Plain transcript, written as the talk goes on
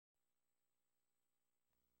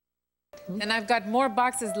And I've got more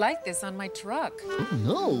boxes like this on my truck. Oh,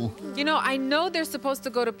 no. You know, I know they're supposed to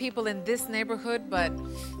go to people in this neighborhood, but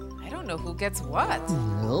I don't know who gets what.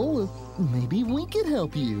 Well, maybe we could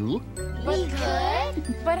help you. We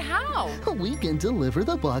could? But how? We can deliver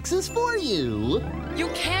the boxes for you. You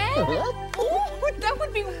can? Oh, that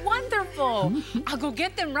would be wonderful. I'll go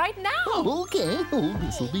get them right now. Okay. Oh,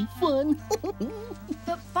 this'll be fun.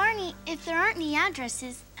 But Barney, if there aren't any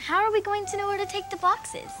addresses, how are we going to know where to take the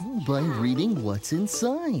boxes? By reading what's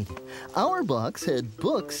inside. Our box had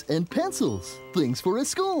books and pencils, things for a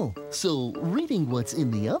school. So reading what's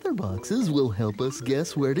in the other boxes will help us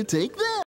guess where to take them.